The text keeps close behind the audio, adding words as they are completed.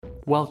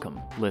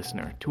Welcome,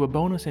 listener, to a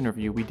bonus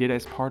interview we did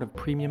as part of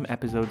Premium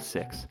Episode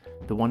 6,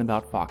 the one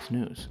about Fox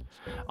News.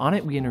 On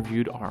it, we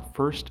interviewed our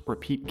first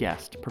repeat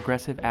guest,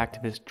 progressive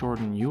activist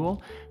Jordan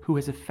Uhl, who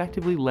has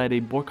effectively led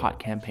a boycott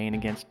campaign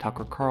against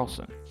Tucker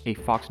Carlson, a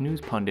Fox News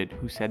pundit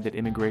who said that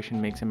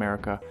immigration makes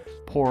America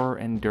poorer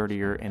and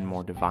dirtier and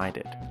more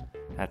divided.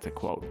 That's a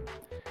quote.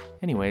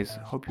 Anyways,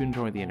 hope you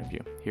enjoy the interview.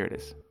 Here it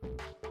is.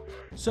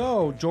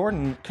 So,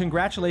 Jordan,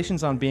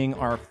 congratulations on being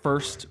our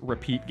first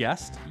repeat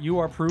guest. You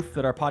are proof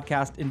that our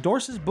podcast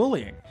endorses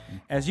bullying,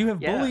 as you have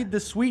bullied the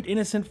sweet,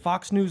 innocent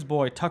Fox News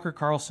boy, Tucker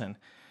Carlson.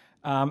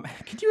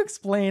 Could you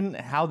explain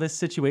how this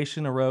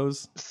situation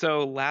arose?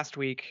 So last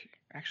week,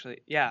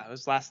 it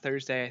was last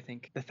Thursday, I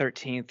think, the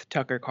 13th,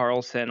 Tucker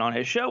Carlson on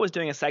his show was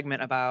doing a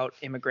segment about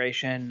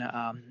immigration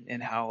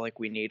and how,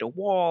 we need a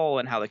wall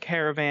and how the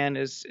caravan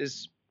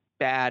is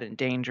bad and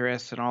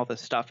dangerous and all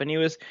this stuff. And he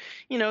was,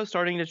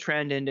 starting to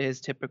trend into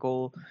his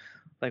typical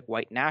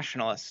white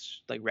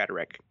nationalist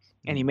rhetoric.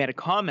 And he made a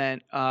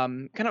comment,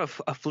 kind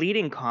of a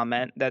fleeting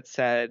comment that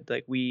said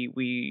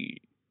we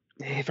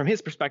from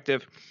his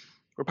perspective,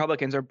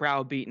 Republicans are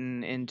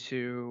browbeaten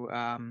into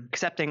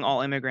accepting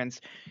all immigrants,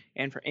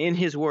 and in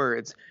his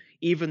words,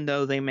 even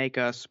though they make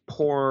us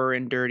poorer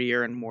and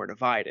dirtier and more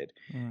divided.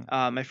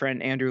 My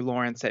friend Andrew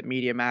Lawrence at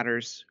Media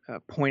Matters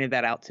pointed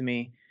that out to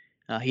me.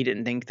 He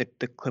didn't think that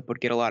the clip would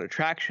get a lot of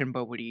traction,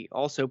 but what he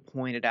also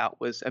pointed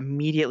out was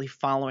immediately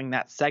following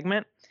that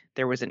segment,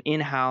 there was an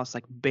in-house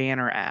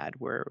banner ad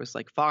where it was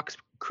Fox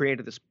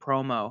created this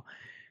promo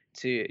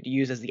to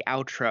use as the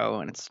outro,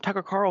 and it's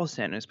Tucker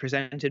Carlson is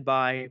presented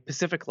by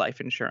Pacific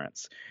Life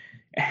Insurance,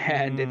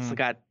 and it's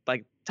got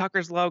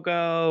Tucker's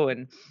logo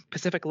and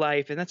Pacific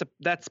Life, and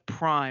that's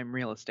prime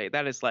real estate.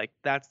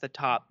 That's the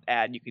top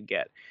ad you could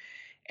get.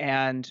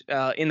 And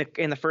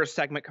in the first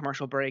segment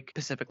commercial break,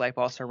 Pacific Life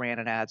also ran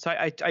an ad. So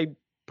I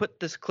put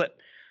this clip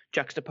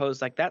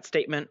juxtaposed that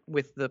statement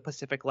with the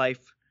Pacific Life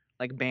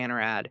banner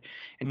ad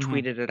and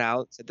tweeted it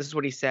out. Said, this is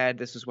what he said.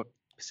 This is what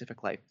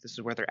Pacific Life. This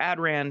is where their ad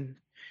ran.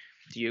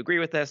 Do you agree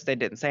with this? They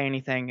didn't say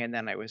anything. And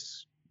then I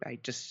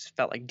just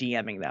felt like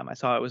DMing them. I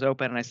saw it was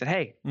open and I said,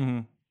 hey,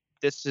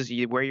 this is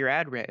where your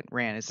ad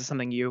ran. Is this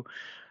something you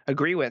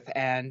agree with?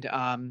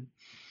 And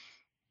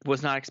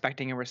was not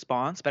expecting a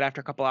response, but after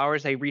a couple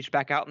hours, they reached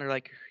back out and they're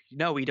like,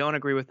 no, we don't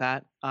agree with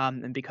that.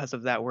 And because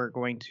of that, we're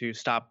going to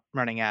stop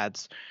running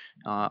ads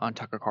on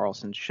Tucker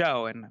Carlson's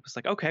show. And I was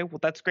like, okay, well,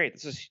 that's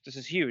great. This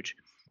is huge.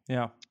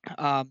 Yeah.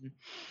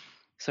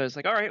 So I was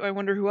like, all right, I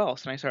wonder who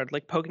else. And I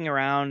started poking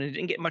around, and it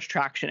didn't get much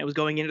traction. It was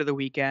going into the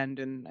weekend,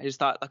 and I just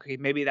thought, okay,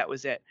 maybe that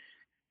was it.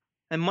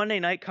 And Monday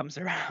night comes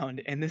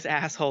around, and this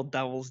asshole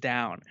doubles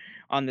down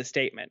on the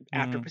statement.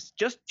 After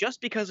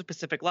just because of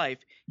Pacific Life,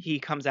 he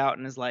comes out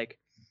and is like,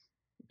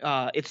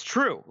 it's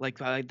true.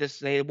 This,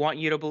 they want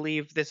you to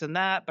believe this and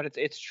that, but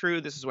it's true.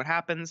 This is what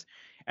happens.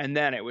 And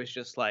then it was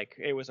just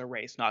it was a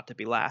race not to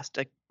be last.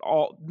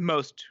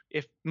 Most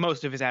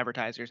of his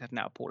advertisers have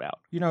now pulled out.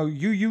 You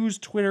use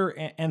Twitter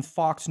and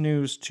Fox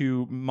News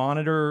to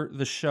monitor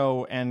the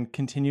show and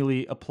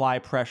continually apply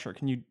pressure.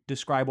 Can you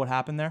describe what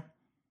happened there?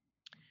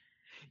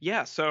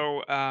 Yeah.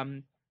 So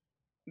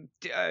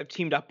I've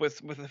teamed up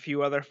with a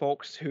few other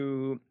folks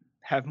who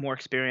have more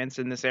experience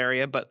in this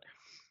area, but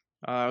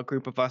a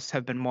group of us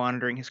have been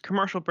monitoring his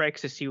commercial breaks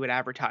to see what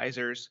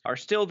advertisers are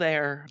still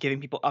there, giving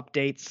people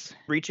updates,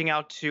 reaching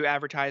out to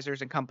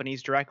advertisers and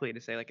companies directly to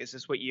say, is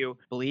this what you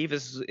believe?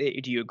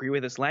 Do you agree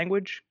with this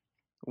language?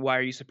 Why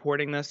are you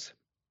supporting this?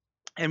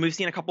 And we've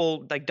seen a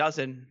couple,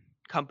 dozen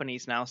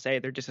companies now say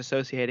they're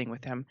disassociating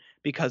with him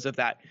because of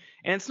that.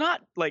 And it's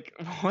not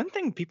one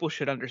thing people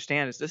should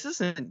understand is this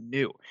isn't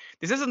new.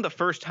 This isn't the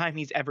first time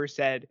he's ever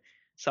said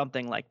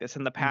something like this.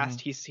 In the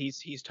past,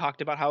 he's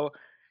talked about how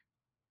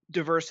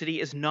diversity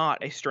is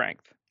not a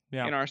strength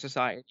in our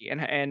society,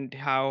 and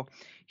how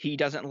he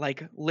doesn't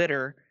like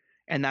litter,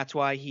 and that's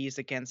why he's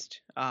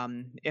against mass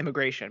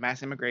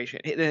immigration.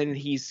 And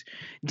he's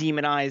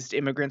demonized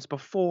immigrants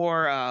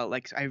before,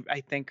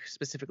 I think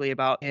specifically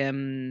about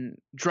him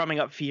drumming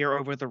up fear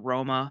over the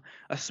Roma,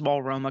 a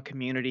small Roma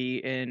community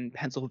in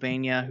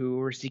Pennsylvania who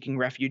were seeking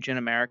refuge in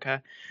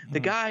America. The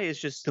guy is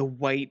just the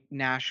white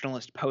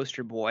nationalist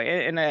poster boy.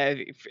 And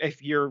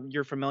if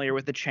you're familiar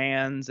with the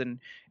Chans and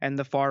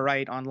the far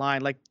right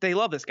online, they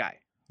love this guy.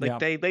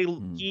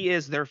 He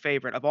is their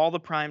favorite of all the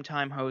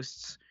primetime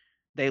hosts.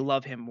 They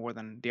love him more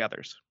than the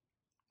others.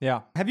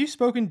 Yeah. Have you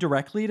spoken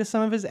directly to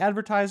some of his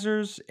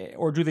advertisers,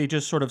 or do they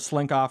just sort of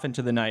slink off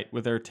into the night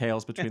with their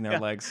tails between their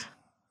legs?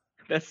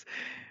 That's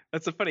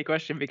a funny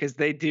question because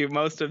they do.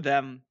 Most of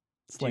them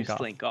slink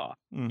off.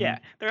 Yeah.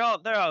 They're all,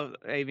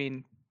 I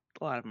mean,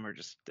 a lot of them are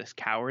just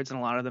cowards, and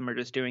a lot of them are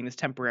just doing this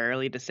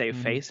temporarily to save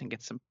face and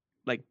get some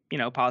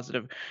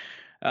positive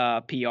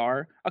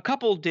PR. A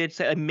couple did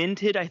say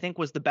Minted, I think,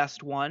 was the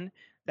best one.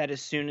 That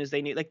as soon as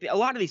they need, a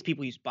lot of these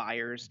people use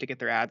buyers to get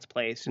their ads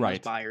placed, and those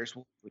buyers,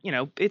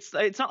 it's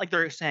not like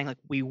they're saying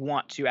we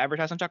want to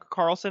advertise on Tucker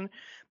Carlson,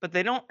 but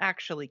they don't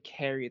actually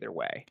care either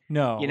way.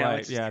 No,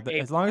 right?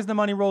 As long as the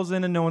money rolls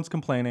in and no one's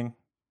complaining.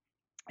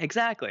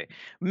 Exactly.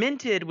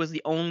 Minted was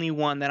the only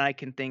one that I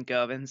can think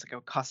of, and it's like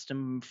a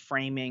custom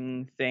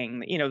framing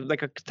thing,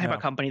 like a type of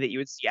Yeah. company that you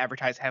would see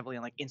advertise heavily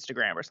on like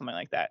Instagram or something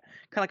like that.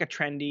 Kind of like a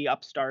trendy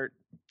upstart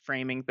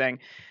framing thing.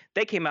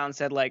 They came out and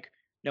said like,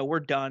 no, we're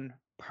done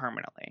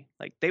permanently.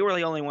 Like they were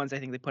the only ones I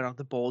think they put out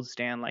the bold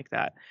stand like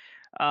that.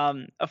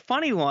 A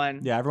funny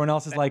one. Yeah, everyone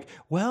else is like,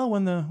 well,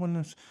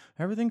 when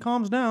everything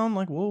calms down,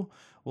 like we'll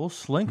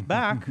slink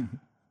back.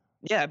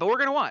 Yeah, but we're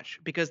gonna watch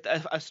because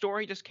a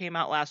story just came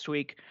out last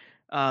week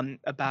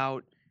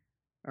about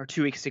or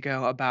 2 weeks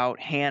ago about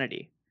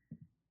Hannity.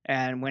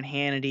 And when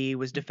Hannity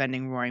was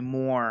defending Roy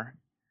Moore,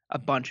 a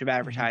bunch of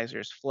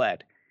advertisers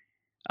fled.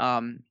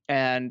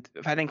 And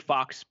I think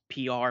Fox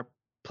PR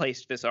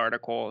placed this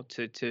article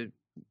to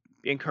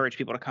encourage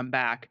people to come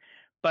back,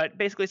 but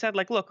basically said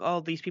like, look,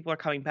 all these people are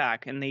coming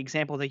back. And the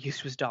example they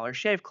used was Dollar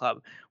Shave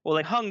Club. Well,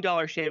 they hung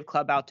Dollar Shave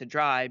Club out to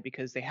dry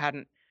because they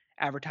hadn't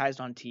advertised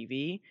on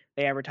TV.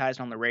 They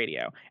advertised on the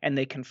radio, and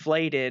they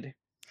conflated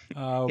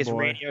his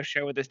radio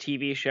show with his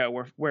TV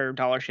show where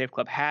Dollar Shave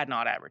Club had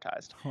not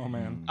advertised. Oh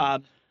man.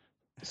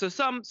 So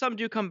some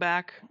do come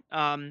back,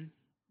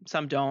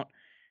 some don't,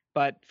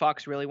 but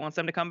Fox really wants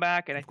them to come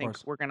back, and I think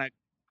we're gonna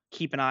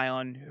keep an eye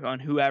on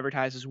who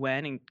advertises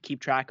when and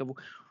keep track of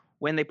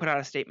when they put out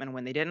a statement and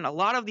when they didn't. A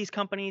lot of these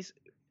companies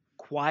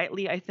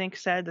quietly, I think,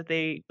 said that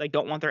they like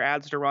don't want their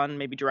ads to run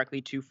maybe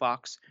directly to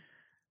Fox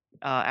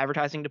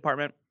advertising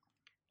department,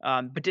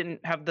 but didn't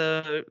have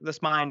the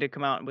spine to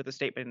come out with a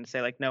statement and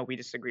say like, no, we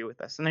disagree with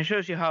this. And it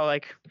shows you how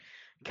like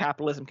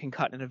capitalism can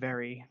cut in a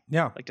very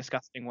like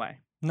disgusting way.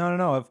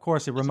 No. Of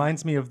course, it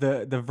reminds me of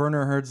the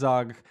Werner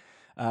Herzog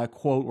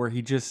quote where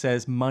he just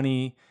says,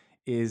 "Money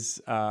is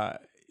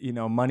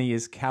money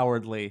is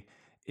cowardly,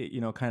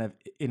 kind of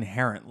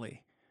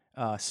inherently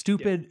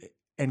stupid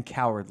and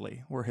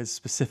cowardly," were his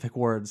specific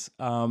words.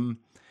 And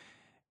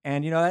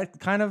that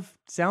kind of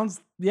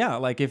sounds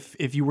like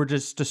if you were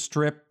just to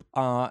strip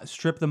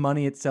the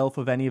money itself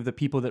of any of the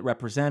people that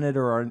represent it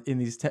or are in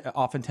these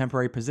often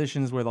temporary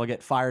positions where they'll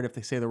get fired if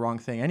they say the wrong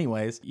thing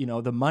anyways.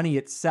 The money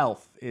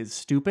itself is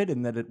stupid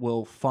in that it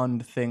will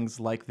fund things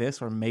like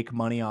this or make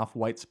money off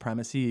white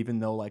supremacy, even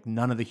though like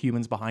none of the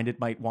humans behind it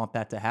might want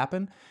that to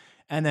happen.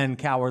 And then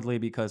cowardly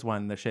because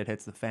when the shit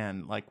hits the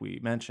fan, like we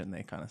mentioned,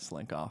 they kind of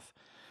slink off.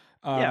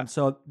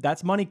 So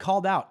that's Money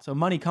called out. So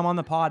Money, come on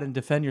the pod and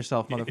defend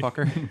yourself,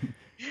 motherfucker.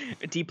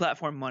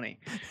 Deplatform Money.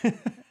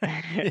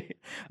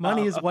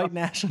 Money is white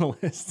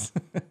nationalists.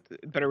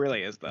 But it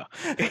really is, though.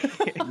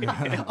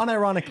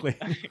 Unironically.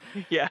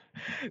 Yeah.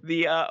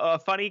 The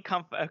funny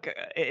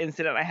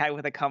incident I had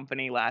with a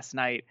company last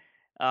night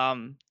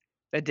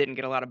that didn't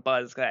get a lot of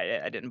buzz.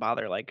 I didn't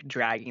bother like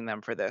dragging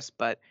them for this.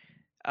 But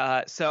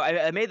so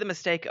I made the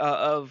mistake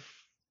of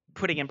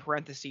putting in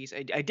parentheses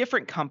a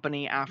different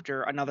company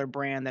after another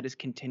brand that has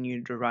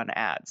continued to run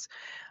ads.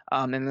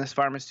 And this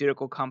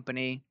pharmaceutical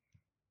company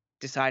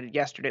decided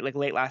yesterday, like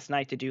late last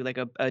night, to do like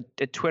a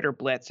Twitter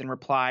blitz and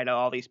reply to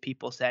all these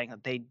people saying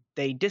that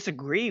they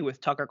disagree with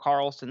Tucker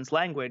Carlson's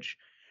language.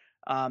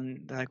 They're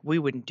like, we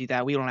wouldn't do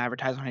that. We don't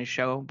advertise on his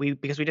show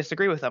because we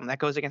disagree with him. That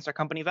goes against our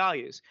company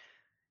values.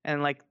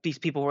 And like these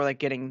people were like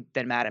getting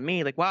then mad at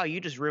me, like, wow,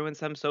 you just ruined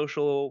some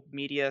social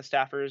media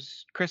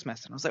staffer's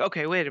Christmas. And I was like,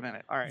 okay, wait a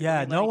minute. All right.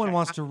 Yeah, no one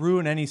wants to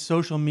ruin any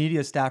social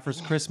media staffer's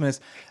Christmas.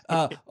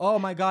 Oh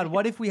my God,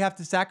 what if we have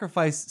to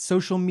sacrifice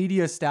social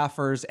media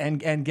staffers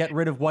and get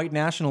rid of white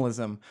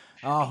nationalism?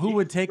 Who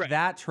would take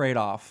that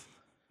trade-off?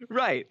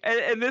 Right.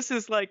 And this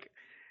is like,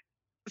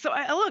 so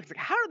I looked, like,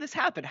 how did this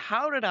happen?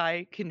 How did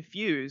I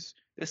confuse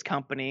this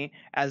company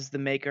as the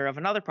maker of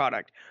another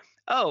product?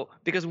 Oh,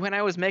 because when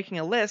I was making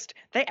a list,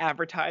 they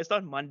advertised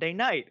on Monday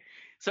night.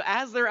 So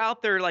as they're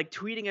out there like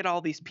tweeting at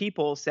all these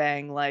people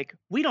saying like,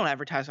 we don't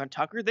advertise on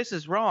Tucker, this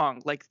is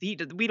wrong, like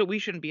we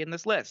shouldn't be in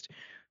this list,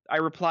 I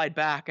replied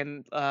back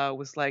and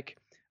was like,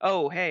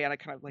 oh hey, and I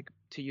kind of like,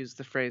 to use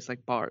the phrase like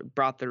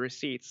brought the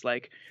receipts,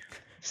 like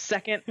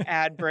second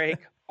ad break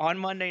on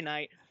Monday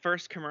night,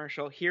 first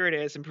commercial, here it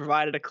is, and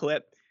provided a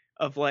clip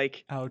of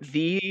like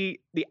the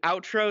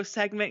outro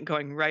segment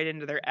going right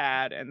into their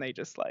ad, and they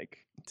just like,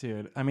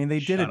 dude, I mean, they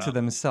did it to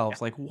themselves.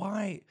 Yeah. Like,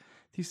 why?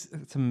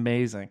 It's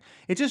amazing.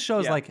 It just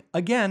shows, like,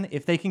 again,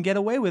 if they can get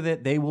away with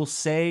it, they will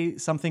say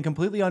something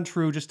completely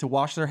untrue just to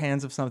wash their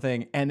hands of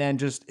something. And then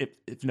just,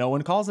 if no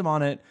one calls them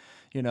on it,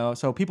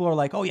 so people are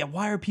like, oh yeah,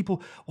 why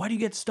do you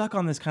get stuck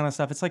on this kind of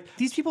stuff? It's like,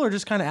 these people are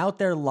just kind of out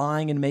there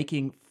lying and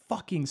making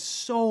fucking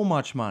so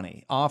much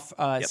money off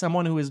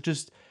someone who is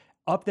just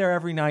up there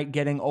every night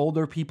getting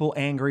older people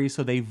angry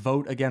so they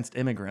vote against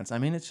immigrants. I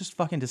mean, it's just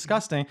fucking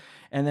disgusting.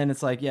 And then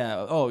it's like,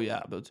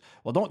 but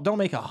don't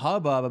make a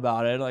hubbub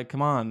about it. Like,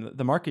 come on,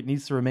 the market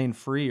needs to remain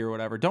free or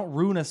whatever. Don't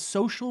ruin a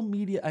social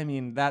media. I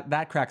mean,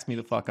 that cracks me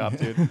the fuck up,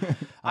 dude.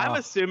 I'm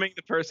assuming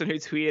the person who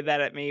tweeted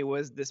that at me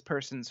was this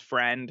person's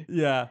friend.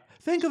 Yeah.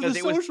 Think of the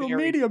social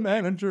media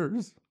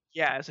managers.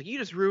 Yeah, it's like, you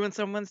just ruined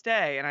someone's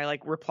day. And I like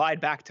replied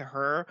back to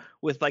her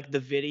with like the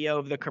video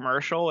of the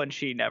commercial, and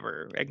she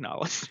never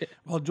acknowledged it.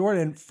 Well,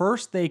 Jordan,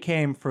 first they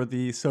came for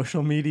the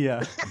social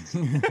media.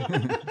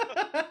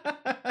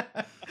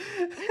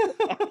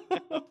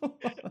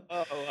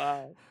 Oh,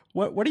 wow.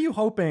 What are you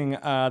hoping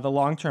the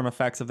long-term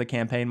effects of the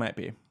campaign might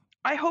be?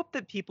 I hope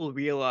that people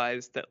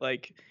realize that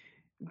like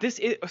this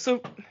is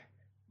so.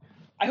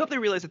 I hope they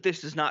realize that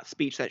this is not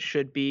speech that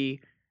should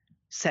be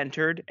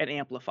centered and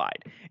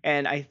amplified.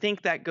 And I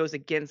think that goes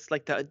against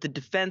like the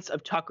defense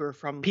of Tucker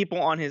from people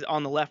on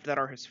the left that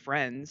are his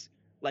friends.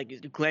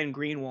 Like Glenn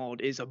Greenwald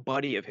is a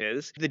buddy of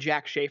his, the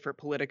Jack Schaefer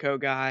Politico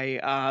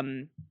guy,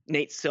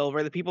 Nate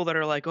Silver, the people that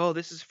are like, oh,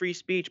 this is free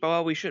speech,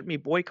 blah, blah, we shouldn't be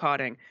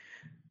boycotting.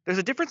 There's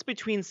a difference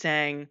between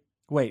saying,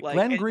 wait, like,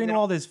 Glenn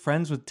Greenwald is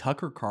friends with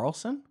Tucker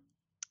Carlson?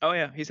 Oh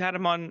yeah, he's had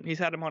him on his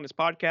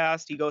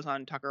podcast. He goes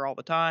on Tucker all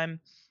the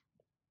time.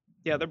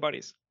 Yeah, they're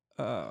buddies.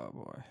 Oh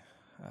boy.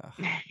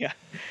 Yeah,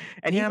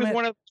 and he was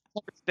one of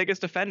Tucker's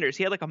biggest offenders.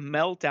 He had like a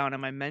meltdown in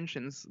my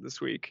mentions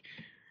this week.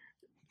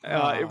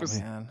 It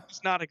was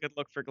it's not a good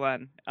look for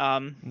Glenn.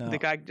 No. The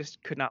guy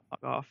just could not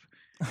fuck off.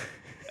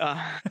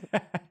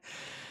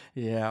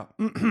 Yeah.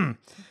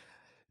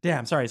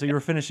 Damn, sorry. So you were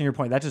finishing your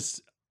point. That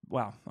just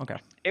wow. Okay.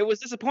 It was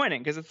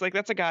disappointing because it's like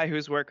that's a guy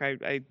whose work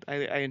I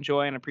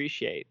enjoy and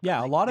appreciate.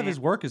 Yeah, a lot of his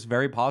work is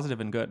very positive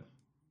and good.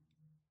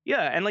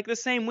 Yeah, and like the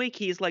same week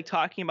he's like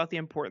talking about the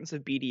importance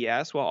of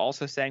BDS while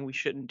also saying we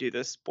shouldn't do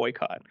this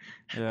boycott.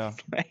 Yeah.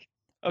 Like,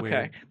 okay,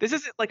 weird. This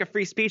isn't like a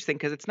free speech thing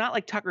because it's not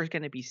like Tucker's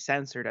going to be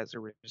censored as a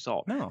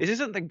result. No. This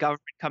isn't the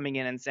government coming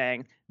in and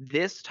saying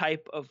this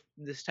type of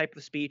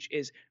speech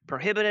is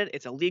prohibited,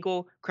 it's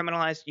illegal,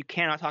 criminalized, you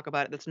cannot talk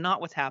about it. That's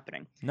not what's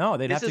happening. No,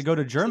 they'd have to go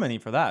to Germany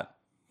for that.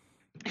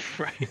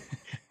 Right.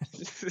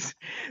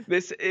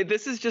 This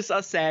is just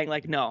us saying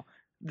like, no,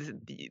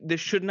 this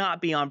should not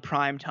be on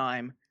prime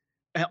time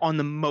on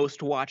the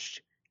most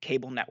watched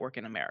cable network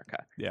in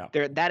America. Yeah.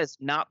 That is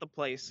not the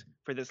place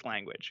for this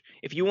language.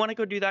 If you want to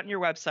go do that on your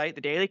website,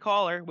 the Daily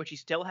Caller, which he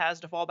still has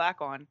to fall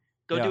back on,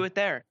 go do it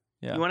there.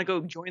 Yeah. You want to go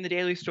join the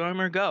Daily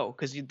Stormer, go,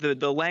 because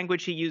the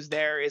language he used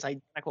there is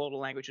identical to the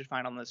language you'd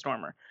find on the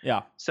Stormer.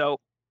 Yeah. So,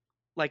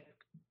 like,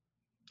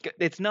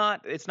 it's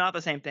not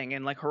the same thing.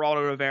 And like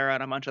Geraldo Rivera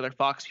and a bunch of other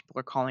Fox people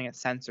are calling it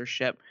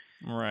censorship.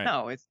 Right.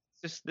 No, it's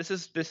just this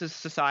is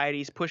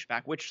society's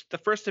pushback, which the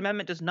First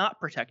Amendment does not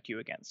protect you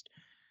against.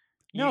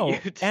 No,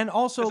 and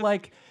also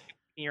like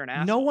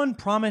no one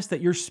promised that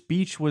your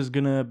speech was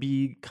gonna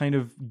be kind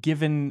of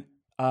given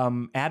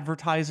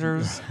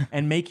advertisers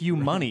and make you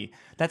money.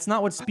 That's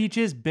not what speech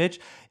is, bitch.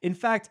 In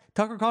fact,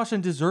 Tucker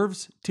Carlson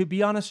deserves to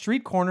be on a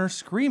street corner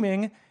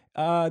screaming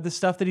the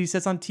stuff that he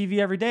says on TV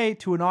every day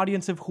to an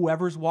audience of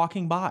whoever's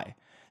walking by.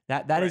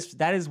 That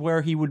is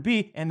where he would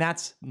be, and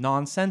that's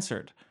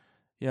non-censored.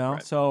 You know,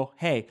 so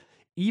hey,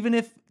 even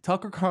if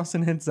Tucker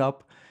Carlson ends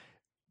up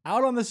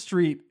out on the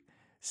street,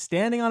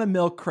 standing on a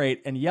milk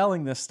crate and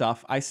yelling this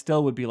stuff, I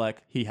still would be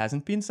like, he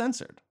hasn't been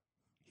censored.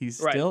 He's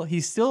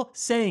still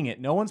saying it.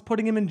 No one's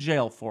putting him in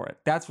jail for it.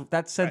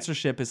 That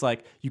censorship is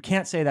like, you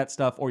can't say that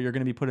stuff or you're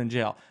going to be put in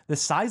jail. The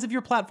size of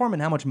your platform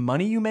and how much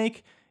money you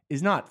make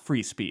is not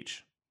free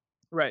speech.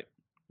 Right.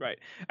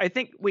 I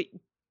think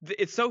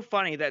it's so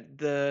funny that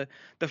the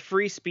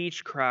free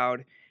speech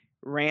crowd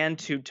ran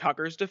to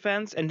Tucker's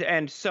defense,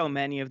 and so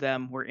many of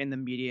them were in the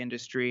media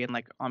industry and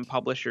like on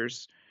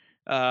publishers,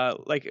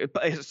 like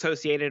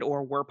associated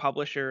or were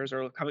publishers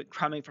or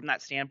coming from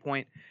that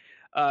standpoint.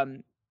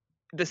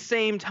 The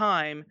same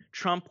time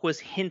Trump was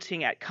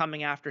hinting at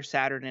coming after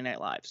Saturday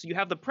Night Live. So you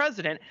have the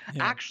president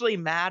actually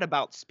mad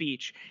about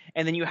speech,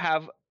 and then you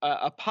have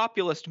a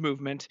populist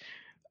movement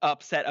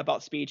upset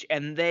about speech,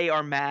 and they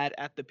are mad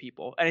at the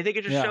people. And I think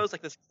it just shows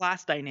like this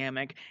class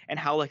dynamic and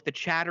how like the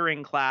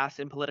chattering class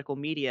in political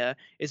media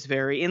is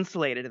very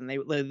insulated, and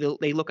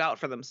they look out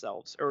for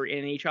themselves or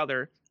in each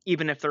other,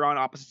 even if they're on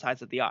opposite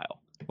sides of the aisle.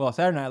 Well,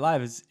 Saturday Night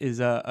Live is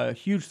a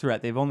huge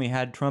threat. They've only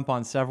had Trump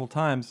on several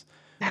times,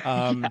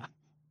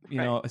 you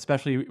know,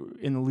 especially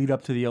in the lead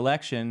up to the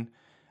election.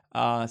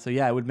 So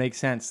yeah, it would make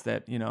sense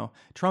that, you know,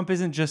 Trump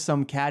isn't just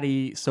some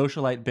catty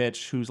socialite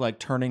bitch who's like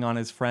turning on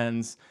his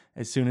friends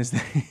as soon as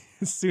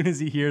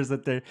he hears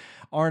that they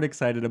aren't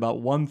excited about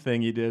one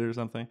thing he did or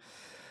something.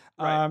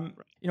 You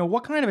know,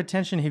 what kind of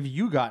attention have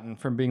you gotten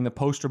from being the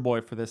poster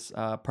boy for this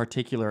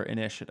particular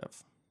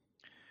initiative?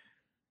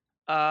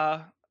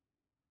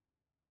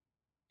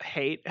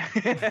 Hate.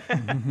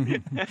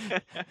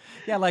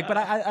 Yeah, like, but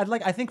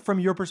I think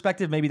from your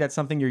perspective, maybe that's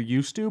something you're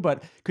used to,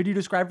 but could you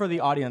describe for the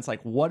audience,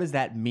 like, what does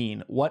that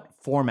mean? What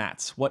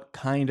formats? What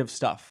kind of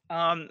stuff?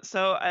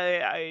 So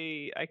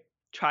I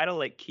try to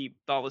like keep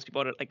all those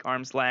people at like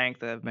arm's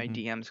length. My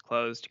DMs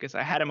closed because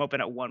I had them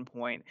open at one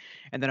point,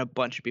 and then a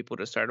bunch of people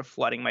just started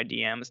flooding my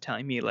DMs,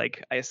 telling me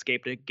like I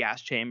escaped a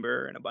gas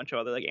chamber and a bunch of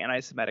other like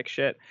anti-Semitic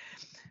shit.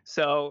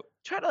 So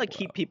try to like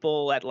keep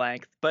people at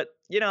length, but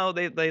you know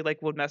they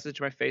like would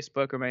message my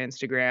Facebook or my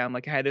Instagram.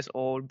 Like I had this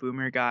old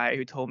boomer guy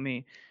who told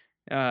me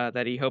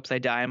that he hopes I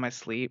die in my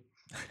sleep.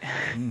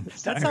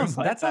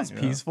 That sounds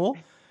peaceful.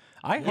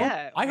 I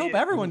Yeah, hope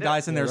everyone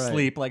dies in their right.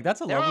 sleep. Like,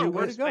 that's a There lovely are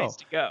way to worse go. ways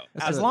to go.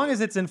 That's As long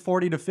as it's in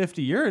 40 to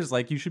 50 years,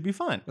 like, you should be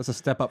fine. That's a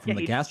step up from Yeah,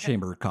 the he gas just-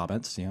 chamber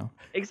comments, you know.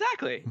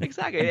 Exactly.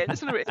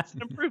 It's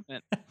an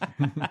improvement.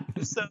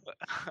 So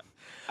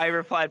I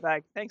replied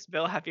back, "Thanks,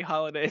 Bill. Happy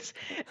holidays."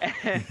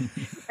 And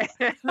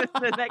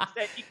the next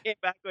day he came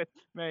back with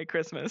 "Merry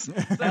Christmas."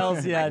 So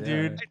Hells yeah, Yeah.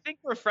 dude. I think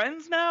we're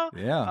friends now.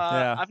 Yeah.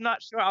 Yeah. I'm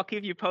not sure. I'll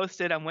keep you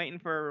posted. I'm waiting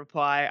for a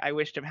reply. I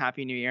wished him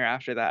Happy New Year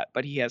after that,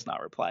 but he has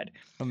not replied.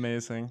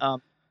 Amazing.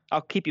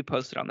 I'll keep you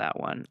posted on that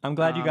one. I'm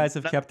glad you guys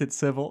have kept it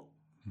civil.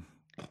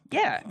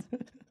 Yeah.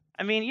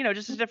 I mean,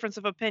 just a difference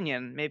of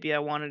opinion. Maybe I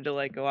wanted to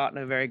like go out in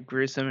a very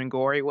gruesome and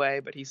gory way,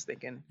 but he's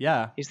thinking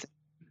Yeah.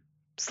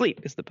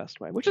 sleep is the best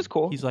way, which is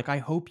cool. He's like, I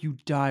hope you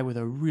die with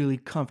a really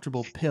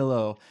comfortable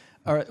pillow,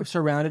 or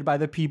surrounded by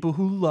the people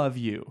who love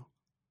you.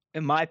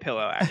 In my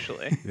pillow,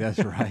 actually. That's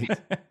right.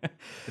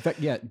 In fact,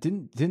 yeah,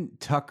 didn't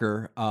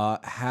Tucker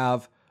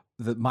have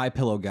the My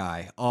Pillow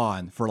guy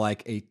on for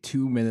like a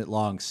 2-minute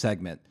long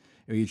segment?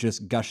 Are you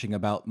just gushing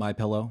about My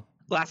Pillow?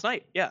 Last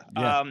night, yeah.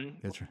 Yeah,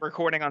 that's right.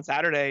 Recording on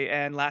Saturday,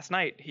 and last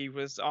night he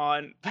was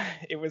on.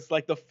 It was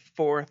like the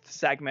 4th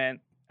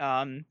segment.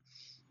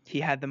 He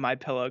had the My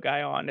Pillow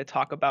guy on to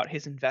talk about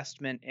his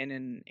investment in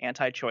an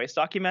anti-choice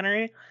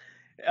documentary.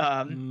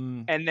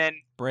 And then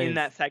Brave. in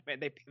that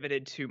segment, they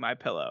pivoted to My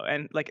Pillow,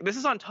 and like this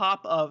is on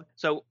top of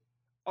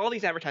all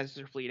these advertisers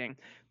are fleeting,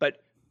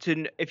 but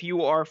if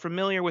you are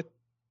familiar with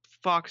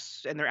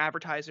Fox and their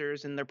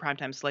advertisers and their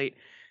primetime slate,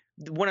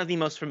 one of the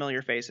most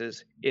familiar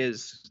faces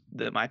is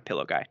the My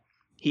Pillow guy.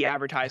 He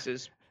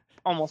advertises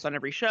almost on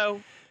every show,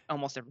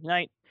 almost every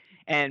night,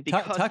 and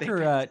because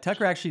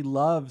Tucker actually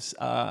loves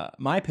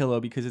My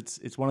Pillow because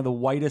it's one of the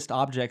whitest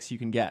objects you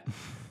can get.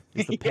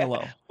 It's the Yeah.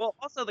 pillow. Well,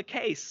 also the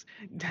case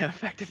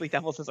effectively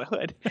doubles as a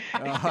hood.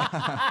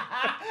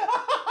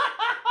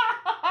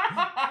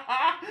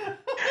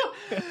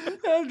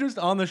 And just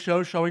on the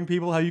show showing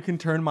people how you can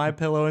turn My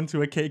Pillow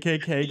into a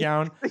KKK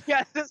gown.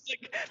 Yeah, it's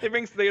like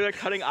they're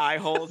cutting eye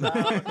holes out.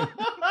 Crafts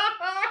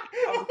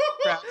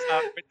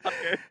out with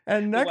Tucker,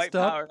 And the next white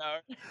up, power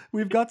hour.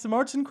 we've got some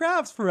arts and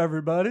crafts for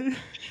everybody.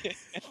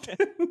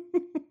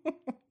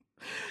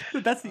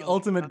 But that's the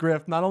ultimate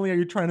grift. Not only are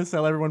you trying to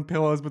sell everyone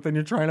pillows, but then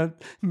you're trying to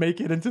make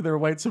it into their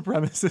white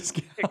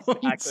supremacist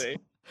gowns.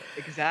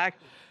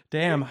 Exactly.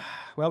 Damn.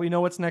 Well, we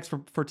know what's next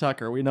for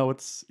Tucker. We know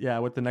what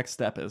the next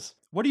step is.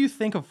 What do you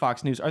think of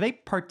Fox News? Are they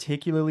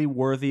particularly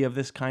worthy of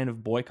this kind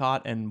of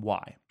boycott, and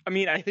why? I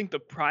mean, I think the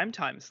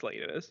primetime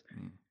slate is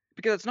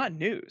because it's not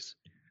news.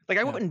 Like,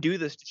 I wouldn't do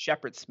this to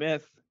Shepard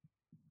Smith.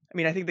 I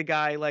mean, I think the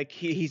guy, like,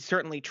 he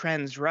certainly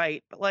trends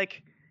right, but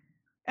like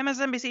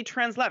MSNBC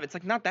trends left. It's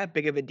like not that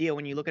big of a deal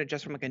when you look at it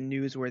just from like a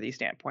newsworthy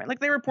standpoint. Like,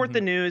 they report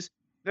the news,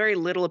 very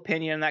little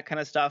opinion, that kind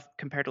of stuff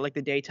compared to like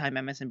the daytime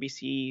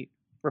MSNBC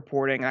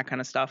reporting, that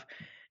kind of stuff.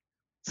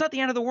 It's not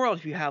the end of the world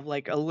if you have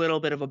like a little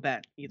bit of a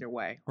bent either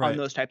way on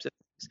those types of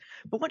things.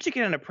 But once you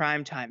get into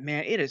prime time,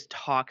 man, it is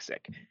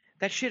toxic.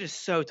 That shit is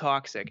so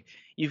toxic.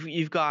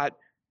 You've got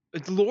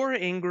Laura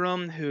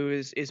Ingraham, who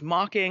is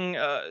mocking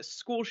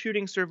school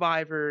shooting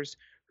survivors,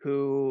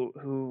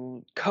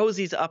 who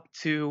cozies up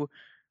to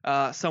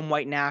some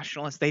white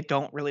nationalists. They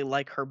don't really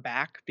like her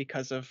back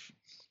because of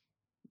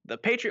the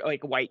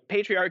white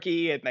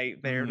patriarchy, and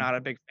they're not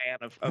a big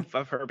fan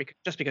of her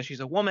because she's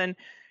a woman.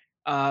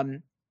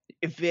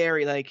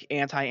 Very like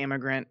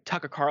anti-immigrant.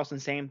 Tucker Carlson,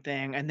 same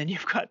thing. And then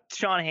you've got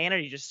Sean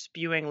Hannity just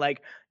spewing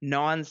like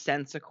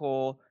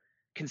nonsensical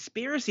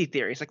conspiracy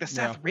theories, like the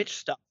Seth Rich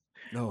stuff,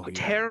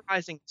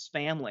 terrorizing his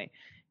family.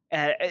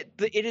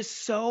 It is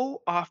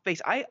so off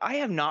base. I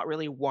have not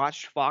really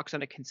watched Fox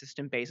on a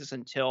consistent basis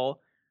until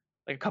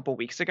like a couple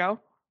weeks ago,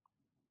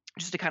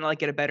 just to kind of like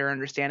get a better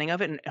understanding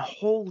of it. And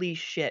holy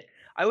shit,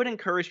 I would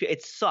encourage people.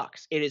 It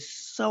sucks. It is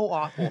so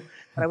awful.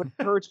 But I would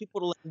encourage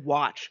people to like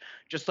watch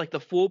just like the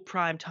full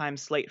primetime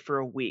slate for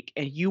a week,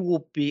 and you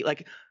will be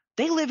like,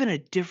 they live in a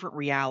different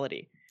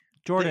reality.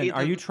 Jordan,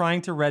 are you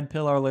trying to red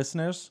pill our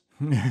listeners?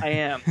 I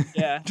am.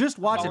 Yeah. Just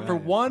watch it for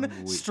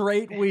one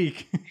straight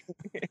week.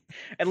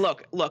 And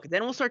look.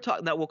 Then we'll start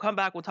talking. We'll come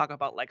back. We'll talk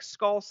about like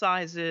skull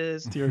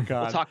sizes. Dear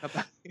God. We'll talk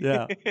about.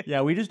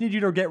 Yeah. We just need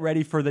you to get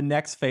ready for the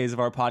next phase of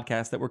our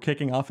podcast that we're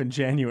kicking off in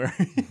January.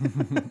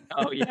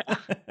 Oh yeah.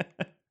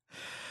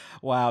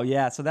 Wow.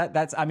 Yeah. So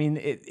that's. I mean,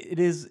 it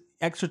is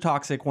extra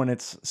toxic when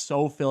it's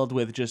so filled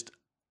with just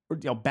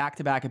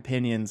back-to-back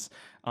opinions,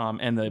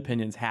 and the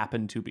opinions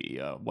happen to be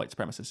white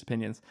supremacist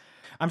opinions.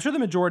 I'm sure the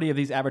majority of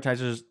these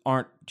advertisers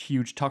aren't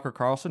huge Tucker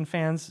Carlson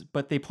fans,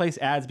 but they place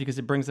ads because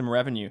it brings them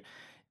revenue.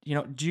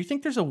 Do you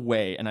think there's a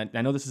way, and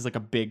I know this is like a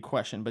big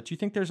question, but do you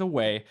think there's a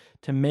way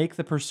to make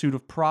the pursuit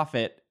of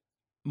profit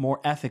more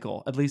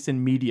ethical, at least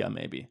in media,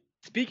 maybe?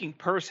 Speaking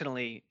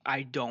personally,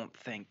 I don't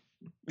think.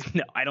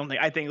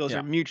 I think those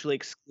are mutually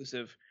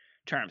exclusive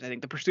terms. I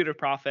think the pursuit of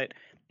profit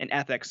and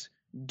ethics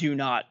do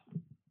not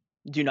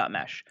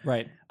mesh.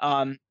 Right.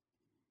 No,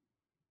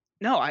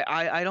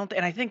 I don't.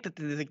 And I think that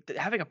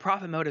having a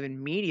profit motive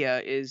in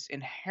media is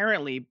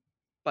inherently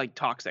like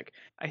toxic.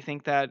 I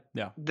think that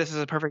this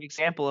is a perfect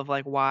example of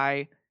like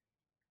why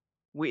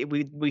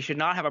we should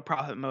not have a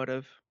profit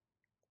motive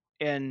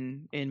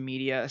in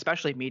media,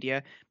 especially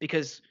media,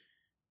 because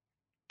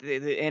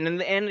and in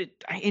the end,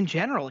 in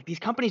general, like, these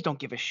companies don't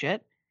give a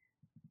shit.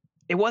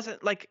 It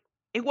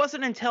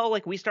wasn't until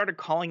like we started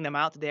calling them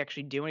out that they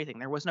actually do anything.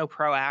 There was no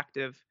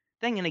proactive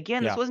thing. And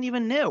again, this Yeah. wasn't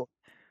even new.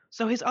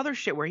 So his other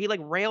shit where he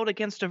like railed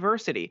against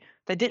diversity,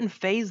 that didn't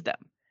phase them.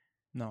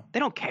 No. They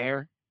don't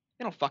care.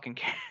 They don't fucking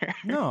care.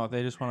 No,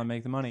 they just want to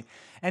make the money.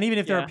 And even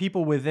if there are Yeah.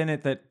 people within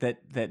it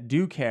that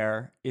do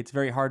care, it's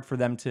very hard for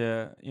them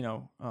to,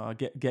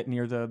 get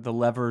near the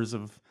levers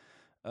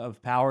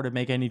of power to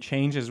make any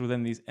changes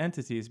within these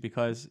entities,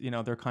 because,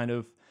 they're kind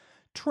of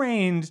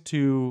trained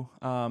to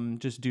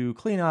just do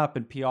cleanup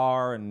and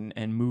PR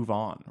and move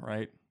on,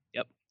 right?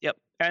 Yep.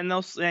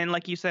 And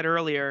like you said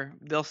earlier,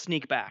 they'll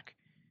sneak back.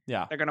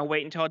 Yeah. They're gonna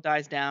wait until it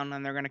dies down,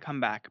 and they're gonna come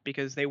back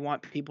because they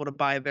want people to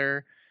buy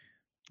their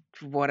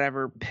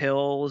whatever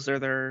pills or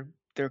their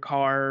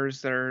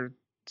cars, their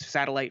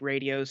satellite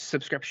radios,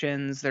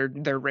 subscriptions,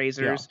 their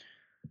razors.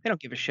 They don't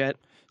give a shit.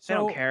 They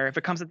don't care. If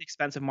it comes at the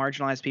expense of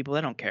marginalized people,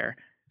 they don't care.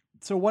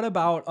 So what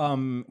about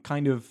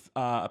kind of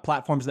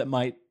platforms that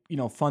might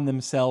fund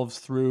themselves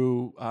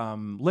through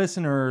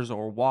listeners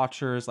or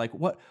watchers? Like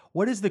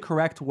what is the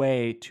correct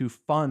way to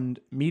fund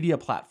media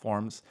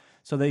platforms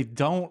so they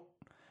don't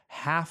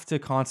have to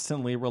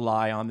constantly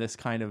rely on this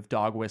kind of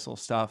dog whistle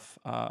stuff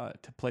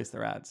to place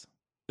their ads?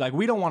 Like,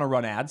 we don't want to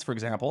run ads, for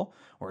example.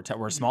 We're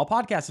a small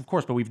podcast, of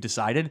course, but we've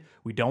decided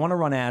we don't want to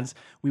run ads.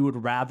 We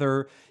would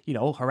rather,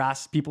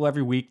 harass people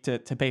every week to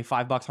pay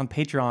 $5 on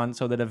Patreon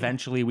so that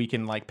eventually we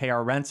can like pay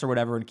our rents or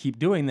whatever and keep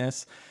doing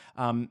this.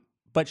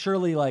 But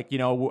surely, like,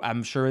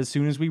 I'm sure as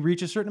soon as we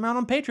reach a certain amount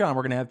on Patreon,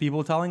 we're going to have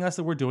people telling us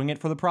that we're doing it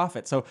for the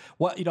profit. So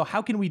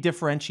how can we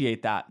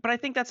differentiate that? But I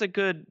think that's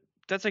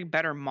a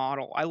better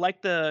model. I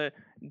like the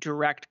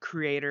direct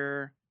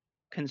creator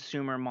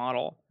consumer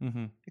model.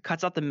 Mm-hmm. It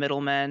cuts out the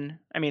middlemen.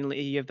 I mean,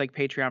 you have like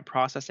Patreon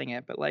processing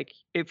it, but like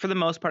for the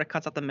most part, it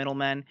cuts out the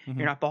middlemen. Mm-hmm.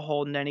 You're not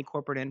beholden to any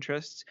corporate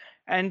interests,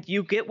 and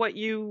you get what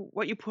you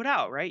put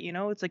out, right?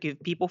 It's like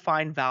if people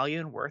find value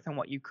and worth in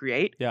what you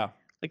create, Yeah,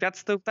 like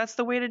that's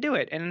the way to do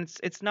it. And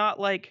it's not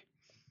like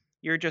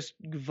you're just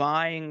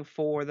vying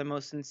for the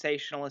most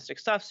sensationalistic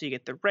stuff, so you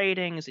get the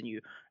ratings and you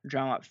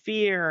drum up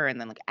fear,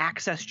 and then like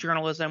access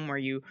journalism where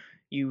you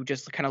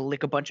just kind of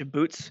lick a bunch of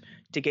boots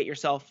to get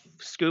yourself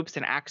scoops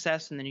and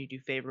access, and then you do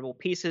favorable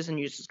pieces, and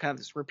you just kind of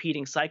this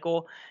repeating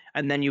cycle,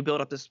 and then you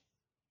build up this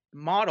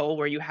model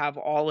where you have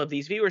all of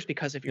these viewers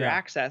because of your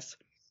access,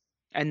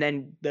 and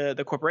then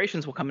the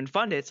corporations will come and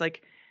fund it. It's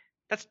like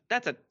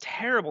that's a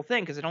terrible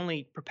thing because it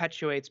only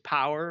perpetuates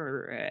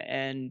power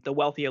and the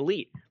wealthy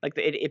elite. Like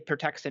it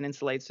protects and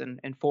insulates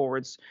and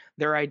forwards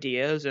their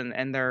ideas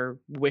and their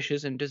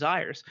wishes and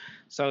desires.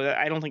 So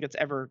I don't think it's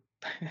ever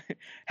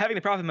having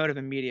the profit motive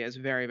in media is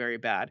very, very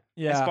bad.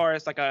 Yeah. As far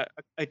as like a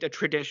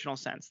traditional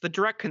sense, the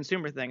direct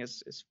consumer thing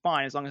is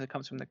fine as long as it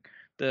comes from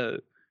the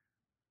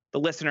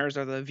listeners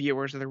or the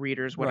viewers or the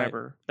readers,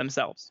 whatever,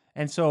 themselves.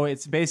 And so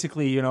it's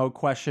basically, a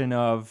question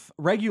of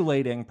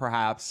regulating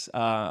perhaps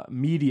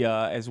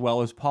media as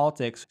well as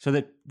politics so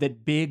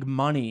that big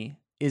money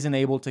isn't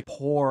able to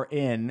pour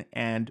in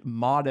and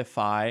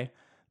modify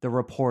the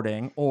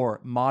reporting or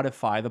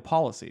modify the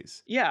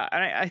policies. Yeah,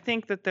 and I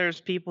think that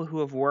there's people who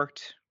have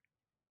worked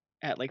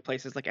at like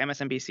places like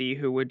MSNBC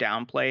who would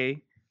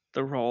downplay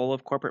the role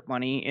of corporate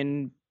money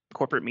in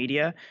corporate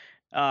media.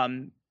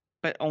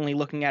 But only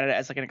looking at it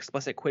as like an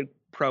explicit quid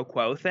pro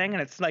quo thing.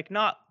 And it's like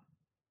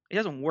it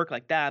doesn't work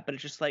like that, but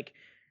it's just like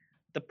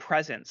the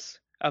presence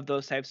of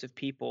those types of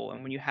people.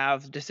 And when you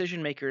have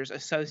decision makers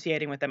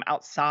associating with them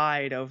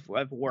outside of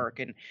work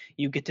and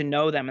you get to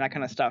know them and that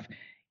kind of stuff,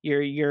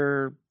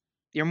 your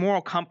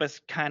moral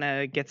compass kind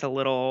of gets a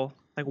little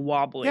like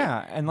wobbly.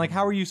 Yeah, and like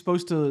how are you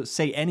supposed to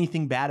say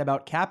anything bad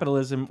about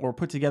capitalism or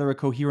put together a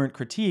coherent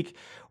critique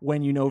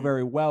when you know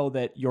very well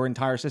that your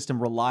entire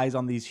system relies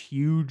on these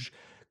huge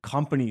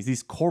companies,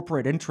 these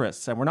corporate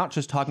interests? And we're not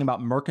just talking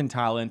about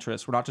mercantile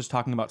interests. We're not just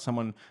talking about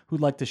someone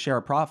who'd like to share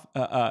a product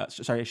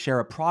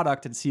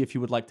and see if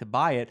you would like to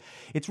buy it.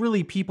 It's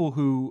really people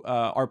who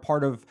are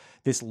part of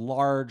this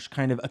large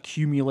kind of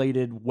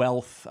accumulated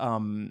wealth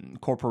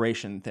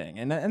corporation thing.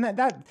 And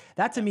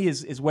that to me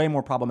is way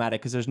more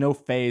problematic because there's no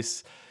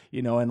face.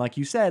 And like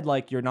you said,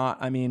 like you're not,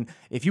 I mean,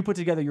 if you put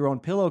together your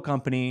own pillow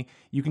company,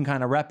 you can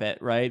kind of rep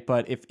it, right?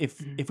 But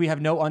if we have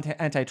no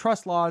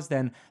antitrust laws,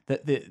 then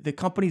the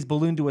companies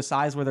balloon to a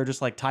size where they're just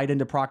like tied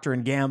into Procter &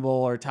 Gamble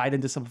or tied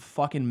into some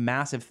fucking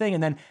massive thing.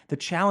 And then the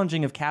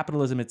challenging of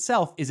capitalism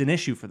itself is an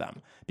issue for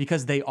them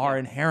because they are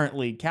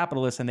inherently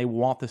capitalists and they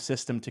want the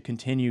system to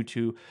continue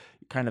to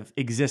kind of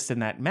exist in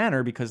that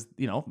manner because,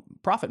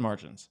 profit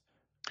margins.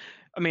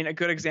 I mean, a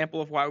good example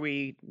of why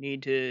we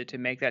need to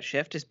make that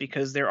shift is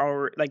because there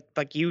are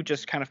like you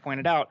just kind of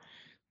pointed out,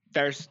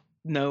 there's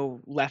no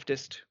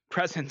leftist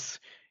presence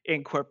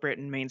in corporate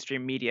and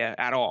mainstream media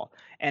at all.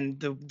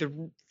 And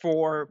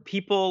for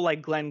people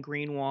like Glenn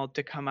Greenwald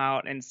to come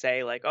out and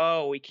say like,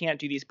 oh, we can't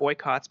do these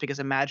boycotts because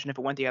imagine if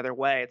it went the other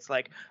way. It's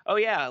like, oh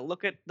yeah,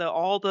 look at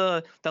all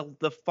the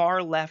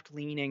far left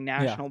leaning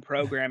national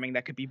programming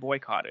that could be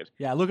boycotted.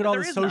 Yeah, look at all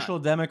the social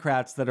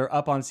democrats that are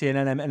up on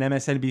CNN and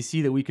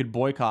MSNBC that we could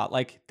boycott.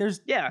 Like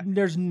there's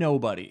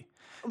nobody.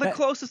 The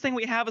closest thing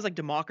we have is like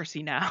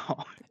Democracy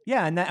Now!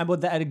 Yeah, and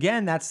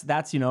again, that's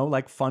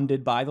like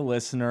funded by the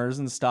listeners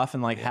and stuff,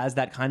 and like has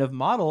that kind of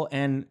model,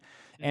 and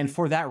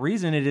for that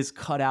reason, it is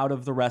cut out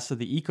of the rest of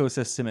the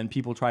ecosystem, and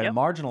people try to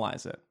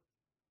marginalize it.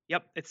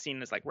 Yep, it's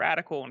seen as like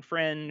radical and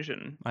fringe,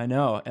 and I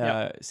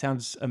know.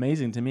 Sounds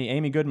amazing to me.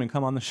 Amy Goodman,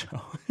 come on the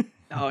show.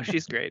 Oh,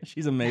 she's great.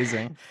 She's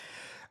amazing.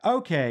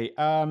 Okay,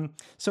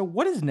 so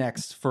what is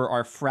next for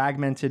our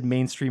fragmented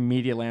mainstream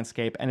media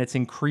landscape and its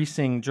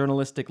increasing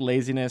journalistic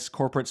laziness,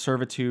 corporate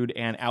servitude,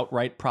 and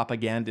outright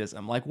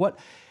propagandism? Like,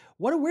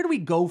 where do we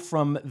go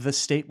from the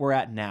state we're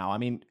at now? I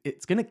mean,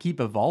 it's going to keep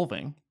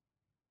evolving.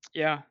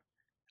 Yeah,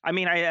 I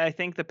mean, I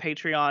think the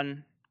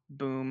Patreon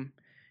boom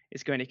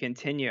is going to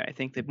continue. I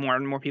think that more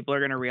and more people are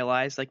going to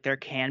realize like there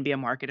can be a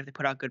market if they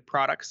put out good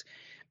products.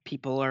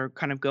 People are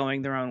kind of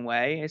going their own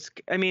way.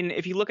 I mean,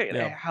 if you look at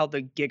how the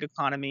gig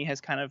economy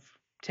has kind of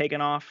taken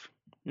off,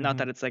 not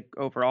that it's like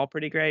overall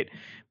pretty great,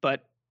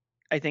 but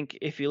I think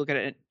if you look at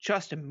it in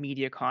just a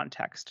media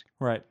context,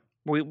 right?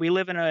 We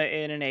live in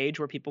an age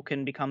where people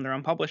can become their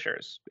own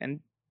publishers, and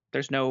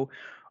there's no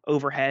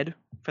overhead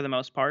for the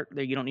most part.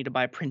 You don't need to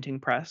buy a printing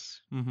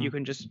press. You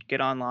can just get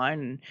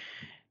online and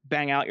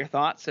bang out your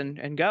thoughts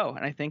and go.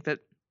 And I think that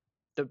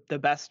the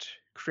best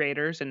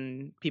creators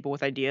and people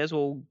with ideas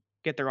will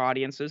get their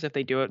audiences if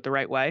they do it the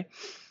right way.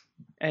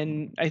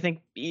 And I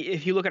think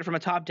if you look at it from a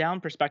top-down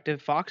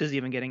perspective, Fox is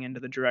even getting into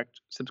the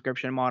direct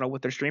subscription model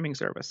with their streaming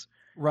service.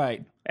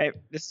 Right.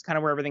 This is kind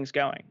of where everything's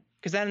going.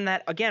 Because then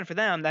that, again, for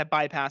them, that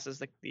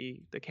bypasses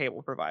the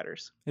cable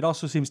providers. It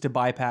also seems to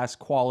bypass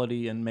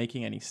quality and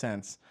making any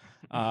sense.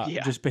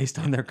 Just based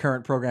on their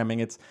current programming,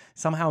 it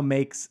somehow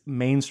makes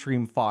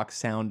mainstream Fox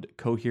sound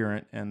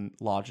coherent and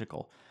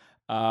logical.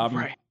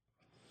 Right.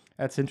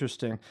 That's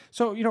interesting.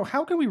 So,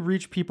 how can we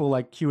reach people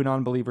like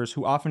QAnon believers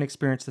who often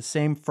experience the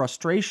same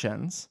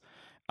frustrations,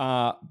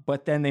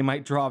 but then they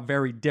might draw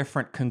very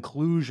different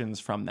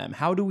conclusions from them?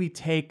 How do we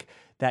take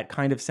that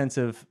kind of sense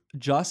of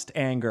justified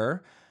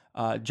anger,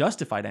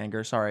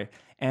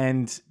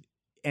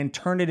 and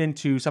turn it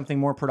into something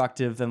more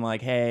productive than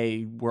like,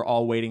 hey, we're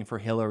all waiting for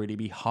Hillary to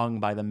be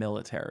hung by the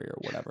military or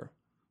whatever?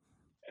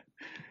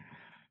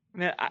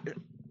 Man,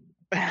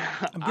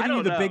 I'm giving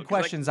you the big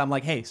questions. I'm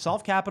like, hey,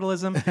 solve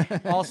capitalism.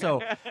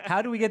 Also,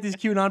 how do we get these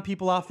QAnon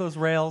people off those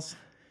rails?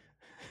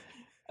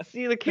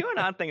 See, the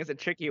QAnon thing is a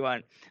tricky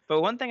one.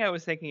 But one thing I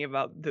was thinking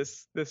about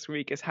this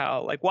week is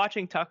how, like,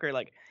 watching Tucker,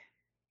 like,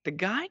 the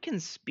guy can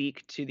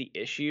speak to the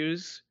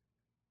issues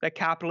that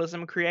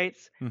capitalism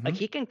creates. Like,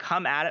 he can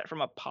come at it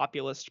from a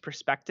populist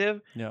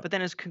perspective, but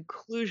then his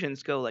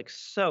conclusions go like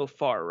so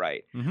far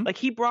right. Like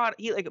he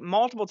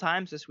multiple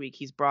times this week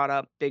he's brought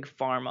up big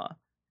pharma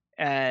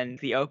and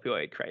the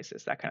opioid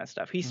crisis, that kind of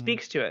stuff. He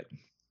speaks to it.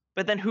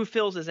 But then who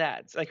fills his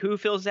ads? Like, who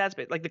fills his ads?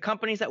 Like, the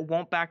companies that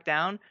won't back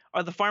down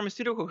are the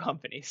pharmaceutical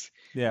companies.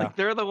 Yeah. Like,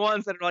 they're the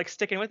ones that are like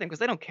sticking with him because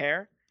they don't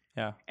care.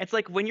 Yeah. It's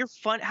like when you're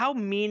how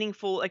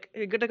meaningful, like,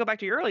 good to go back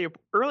to your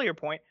earlier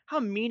point, how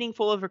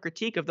meaningful of a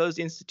critique of those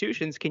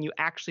institutions can you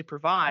actually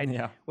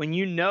provide when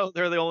you know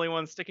they're the only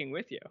ones sticking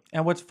with you?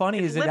 And what's funny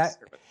is that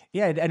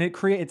and it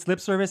creates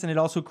lip service, and it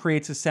also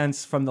creates a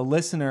sense from the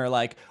listener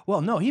like, well,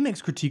 no, he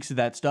makes critiques of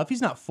that stuff.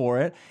 He's not for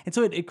it. And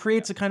so it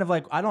creates a kind of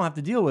like, I don't have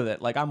to deal with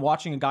it. Like, I'm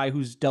watching a guy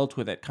who's dealt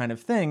with it kind of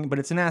thing, but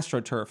it's an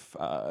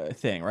AstroTurf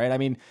thing, right? I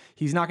mean,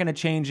 he's not going to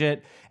change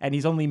it, and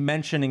he's only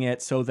mentioning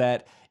it so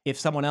that if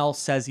someone else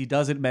says he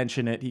doesn't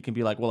mention it, he can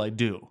be like, well, I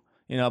do,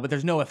 but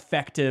there's no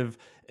effective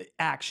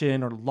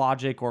action or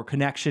logic or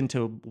connection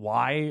to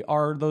why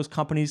are those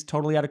companies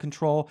totally out of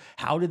control?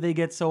 How did they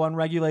get so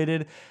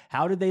unregulated?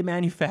 How did they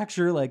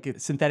manufacture like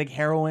synthetic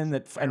heroin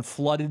and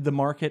flooded the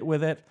market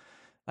with it?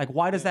 Like,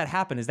 why does that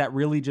happen? Is that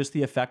really just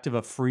the effect of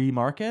a free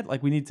market?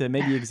 Like, we need to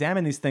maybe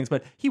examine these things,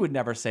 but he would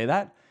never say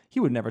that. He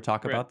would never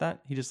talk about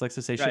that. He just likes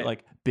to say shit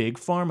like big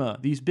pharma,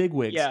 these big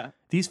wigs,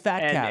 these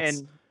fat cats.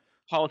 And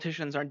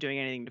politicians aren't doing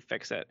anything to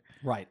fix it.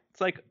 Right.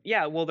 It's like,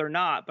 yeah, well, they're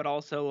not, but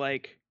also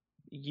like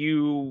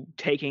you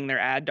taking their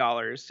ad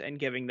dollars and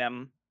giving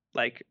them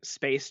like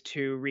space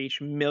to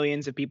reach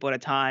millions of people at a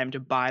time to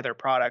buy their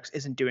products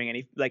isn't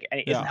doing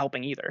isn't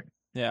helping either.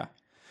 Yeah.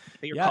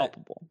 But you're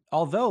culpable.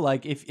 Although,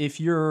 like, if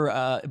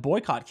your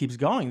boycott keeps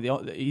going,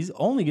 he's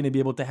only going to be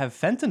able to have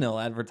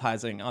fentanyl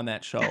advertising on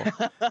that show.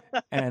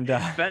 And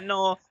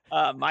fentanyl,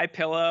 My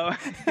Pillow.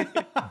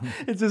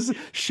 It's just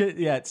shit.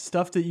 Yeah, it's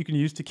stuff that you can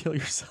use to kill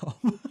yourself.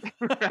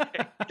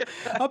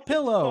 A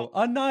pillow,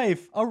 a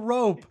knife, a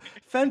rope,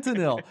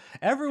 fentanyl.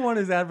 Everyone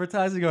is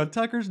advertising on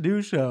Tucker's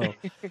new show.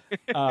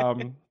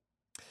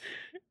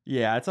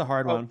 Yeah, it's a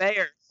hard one.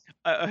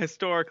 a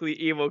historically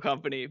evil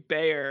company,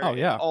 Bayer, Oh,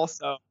 yeah.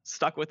 also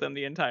stuck with them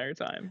the entire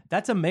time.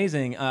 That's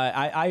amazing.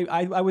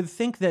 I would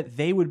think that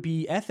they would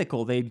be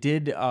ethical. They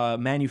did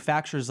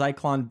manufacture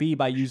Zyklon B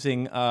by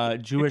using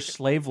Jewish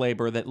slave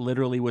labor that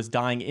literally was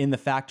dying in the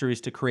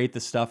factories to create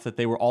the stuff that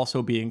they were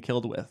also being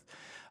killed with.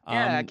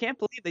 Yeah, I can't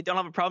believe they don't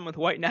have a problem with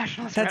white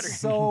nationalist That's rhetoric.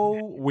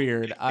 so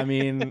weird. I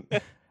mean,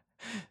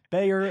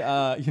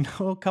 Bayer,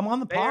 come on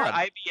the Bayer, pod.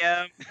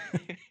 IBM.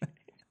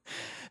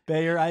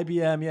 Bayer,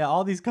 IBM, yeah,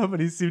 all these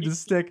companies seem to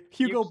stick.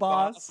 Hugo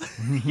Boss.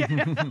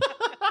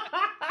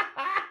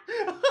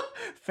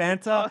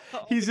 Fanta.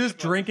 He's just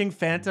drinking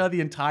Fanta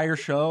the entire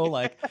show.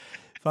 Like,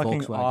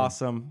 fucking Volkswagen.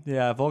 awesome.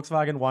 Yeah,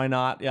 Volkswagen, why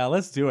not? Yeah,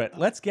 let's do it.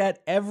 Let's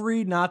get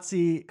every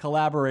Nazi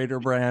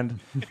collaborator brand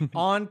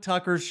on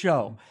Tucker's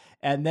show.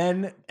 And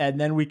then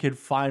we could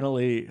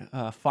finally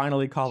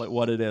call it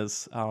what it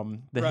is.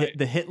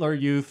 The Hitler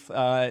Youth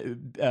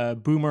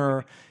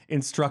Boomer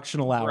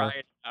Instructional Hour.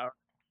 Right. God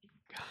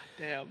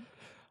damn.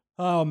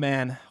 Oh,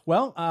 man.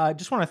 Well,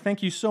 just want to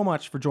thank you so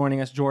much for joining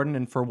us, Jordan,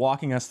 and for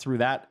walking us through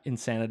that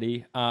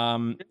insanity.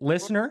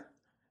 Listener,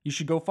 you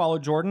should go follow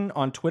Jordan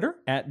on Twitter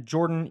at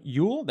Jordan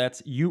Uhl.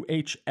 That's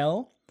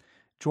UHL.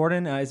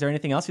 Jordan, is there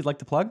anything else you'd like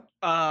to plug?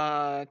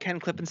 Ken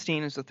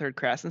Klippenstein is the third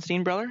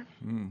Krasenstein brother.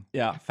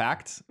 Yeah,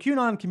 facts.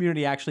 QAnon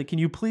community, actually, can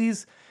you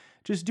please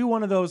just do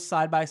one of those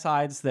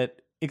side-by-sides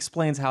that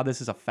explains how this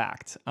is a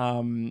fact?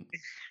 And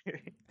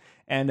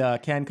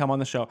Ken, come on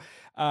the show.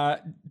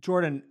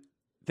 Jordan,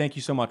 thank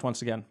you so much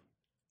once again.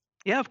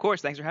 Yeah, of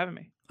course. Thanks for having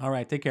me. All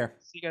right, take care.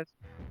 See you guys.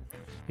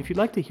 If you'd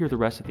like to hear the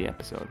rest of the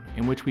episode,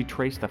 in which we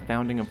trace the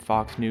founding of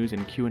Fox News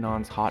and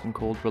QAnon's hot and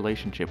cold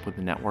relationship with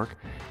the network,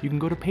 you can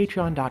go to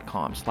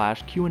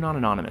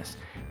patreon.com/QAnonAnonymous.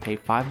 Pay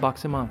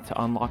 $5 a month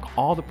to unlock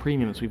all the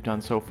premiums we've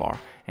done so far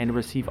and to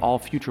receive all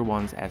future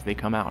ones as they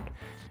come out.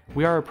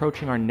 We are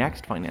approaching our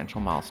next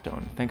financial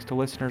milestone thanks to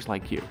listeners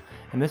like you,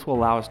 and this will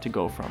allow us to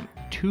go from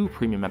 2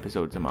 premium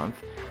episodes a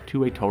month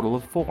to a total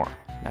of 4.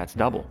 That's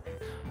double.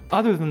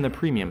 Other than the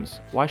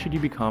premiums, why should you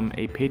become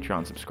a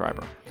Patreon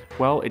subscriber?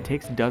 Well, it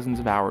takes dozens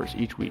of hours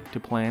each week to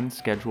plan,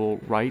 schedule,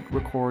 write,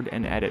 record,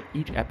 and edit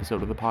each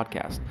episode of the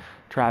podcast.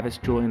 Travis,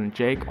 Julian, and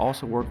Jake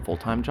also work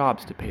full-time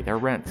jobs to pay their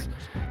rents.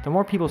 The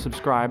more people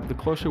subscribe, the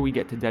closer we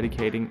get to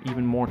dedicating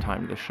even more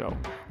time to the show.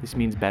 This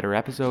means better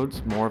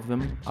episodes, more of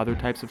them, other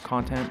types of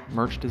content,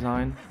 merch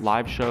design,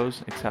 live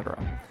shows, etc.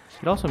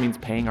 It also means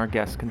paying our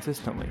guests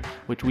consistently,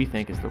 which we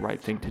think is the right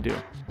thing to do.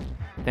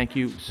 Thank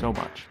you so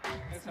much.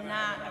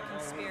 Nah.